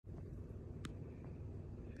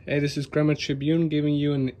Hey, this is Grammar Tribune giving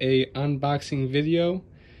you a unboxing video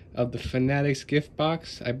of the Fanatics gift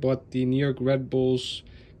box. I bought the New York Red Bulls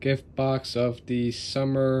gift box of the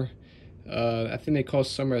summer, I think they call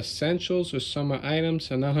summer essentials or summer items.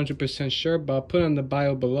 I'm not 100% sure, but I'll put on the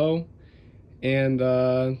bio below. And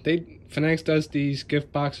Fanatics does these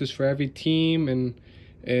gift boxes for every team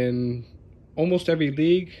and almost every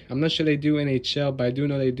league. I'm not sure they do NHL, but I do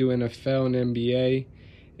know they do NFL and NBA.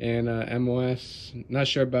 And MOS, not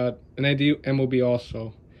sure about, and I do MLB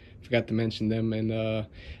also, forgot to mention them. And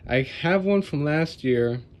I have one from last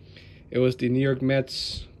year. It was the New York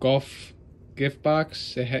Mets golf gift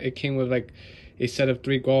box. It came with like a set of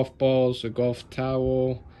 3 golf balls, a golf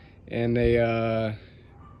towel, and a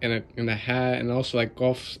hat, and also like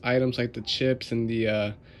golf items like the chips and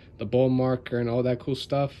the ball marker and all that cool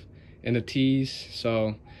stuff, and the tees.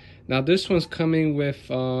 So now this one's coming with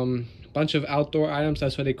bunch of outdoor items.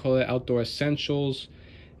 That's why they call it outdoor essentials,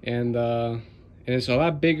 and it's a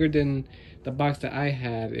lot bigger than the box that I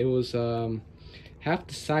had. It was half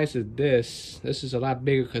the size of this. This is a lot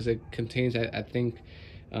bigger because it contains, I think,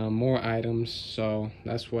 more items. So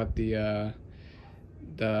that's what the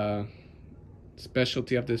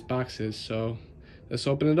specialty of this box is. So let's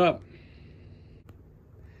open it up.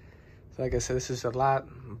 So like I said, this is a lot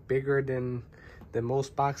bigger than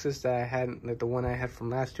most boxes that I had, like the one I had from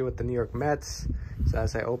last year with the New York Mets. So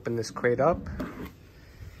as I open this crate up,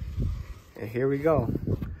 and here we go.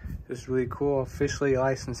 This is really cool. Officially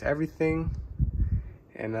licensed everything,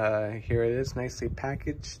 and here it is, nicely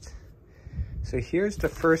packaged. So here's the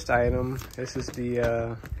first item. This is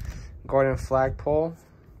the garden flagpole,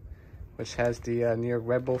 which has the New York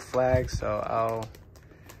Red Bull flag. So I'll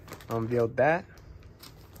unveil that.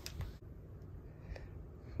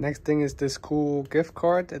 Next thing is this cool gift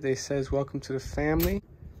card that they says "Welcome to the family,"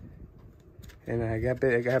 and I got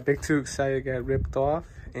big too excited, got ripped off,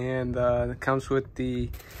 and it comes with a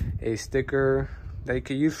sticker that you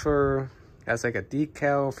could use for as like a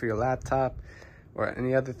decal for your laptop or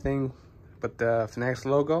any other thing, but the Fanatics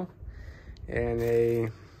logo, and a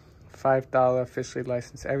 $5 officially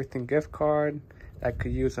licensed everything gift card that I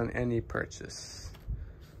could use on any purchase.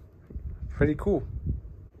 Pretty cool.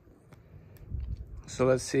 So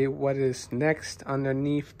let's see what is next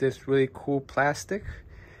underneath this really cool plastic.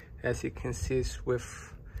 As you can see, it's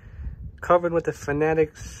covered with the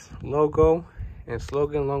Fanatics logo and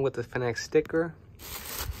slogan along with the Fanatics sticker.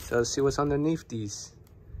 So let's see what's underneath these.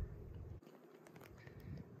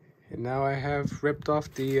 And now I have ripped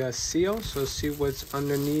off the seal, so let's see what's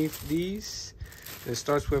underneath these. It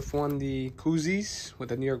starts with the koozies with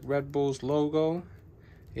the New York Red Bulls logo,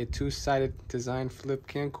 a 2-sided design flip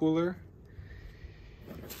can cooler.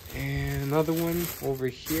 And another one over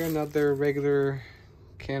here, another regular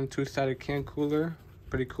 2-sided can cooler.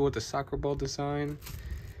 Pretty cool with the soccer ball design.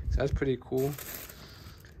 So that's pretty cool.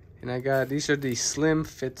 And I got, these are the slim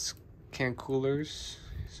fits can coolers.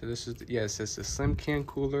 So this is, yes, it's a slim can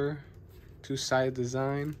cooler, 2-sided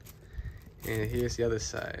design. And here's the other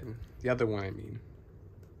side, the other one I mean.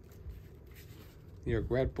 New York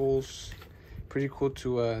Red Bulls, pretty cool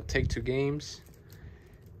to take to games.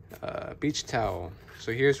 Beach towel.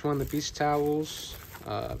 So here's one of the beach towels.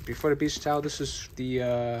 Before the beach towel, this is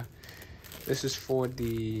for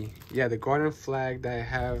the garden flag that I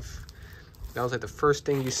have. That was like the first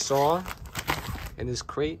thing you saw in this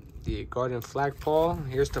crate, the garden flagpole.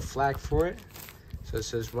 Here's the flag for it. So it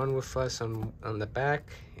says "Run with us" on the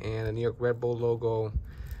back, and the New York Red Bull logo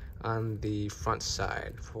on the front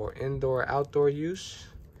side for indoor outdoor use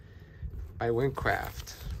by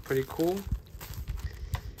Windcraft. Pretty cool.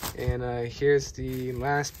 And here's the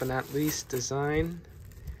last but not least design,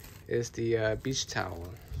 is the beach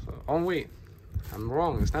towel. So, oh wait, I'm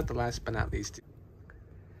wrong, it's not the last but not least.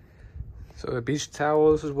 So the beach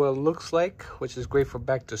towel, this is what it looks like, which is great for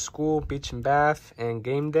back to school, beach and bath, and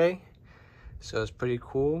game day. So it's pretty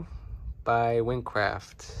cool, by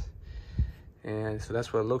Windcraft. And so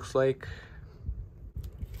that's what it looks like.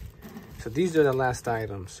 So these are the last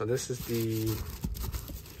items. So this is the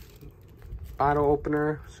bottle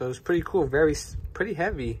opener. So it's pretty cool, pretty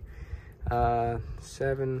heavy.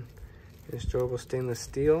 7-inch durable stainless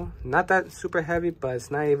steel. Not that super heavy, but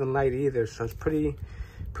it's not even light either. So it's pretty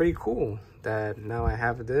cool that now I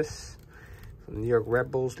have this from the New York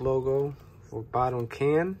Red Bulls logo for bottle and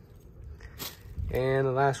can. And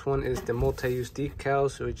the last one is the multi-use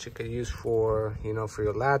decals, which you could use for, you know, for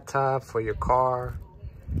your laptop, for your car.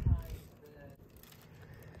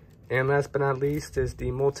 And last but not least is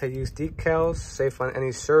the multi-use decals, safe on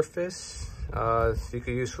any surface. So you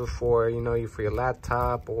could use it for, you know, for your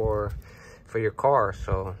laptop or for your car.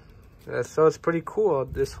 So it's pretty cool.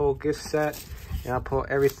 This whole gift set And I'll put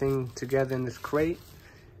everything together in this crate.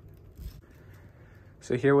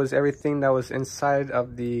 So here was everything that was inside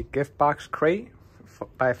of the gift box crate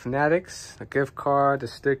by Fanatics. The gift card, the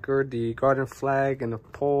sticker, the garden flag and the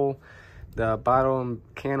pole, the bottle and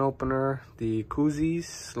can opener, the koozies,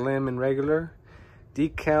 slim and regular,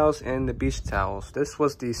 decals, and the beach towels. This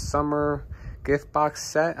was the summer gift box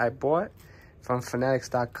set I bought from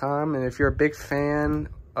Fanatics.com. And if you're a big fan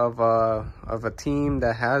of a team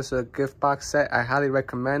that has a gift box set, I highly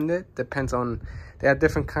recommend it. Depends on, they have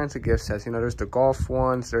different kinds of gift sets. You know, there's the golf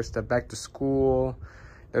ones, there's the back to school,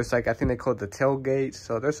 there's like, I think they call it the tailgate.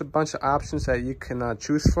 So there's a bunch of options that you can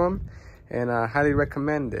choose from, and I highly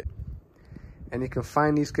recommend it. And you can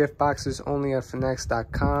find these gift boxes only at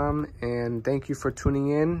Fanatics.com. And thank you for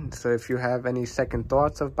tuning in. So if you have any second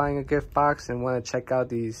thoughts of buying a gift box and want to check out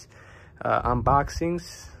these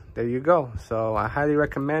unboxings, there you go. So I highly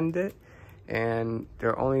recommend it, and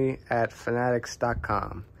they're only at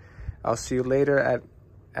Fanatics.com. I'll see you later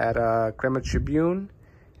at Crema Tribune,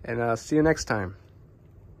 and I'll see you next time.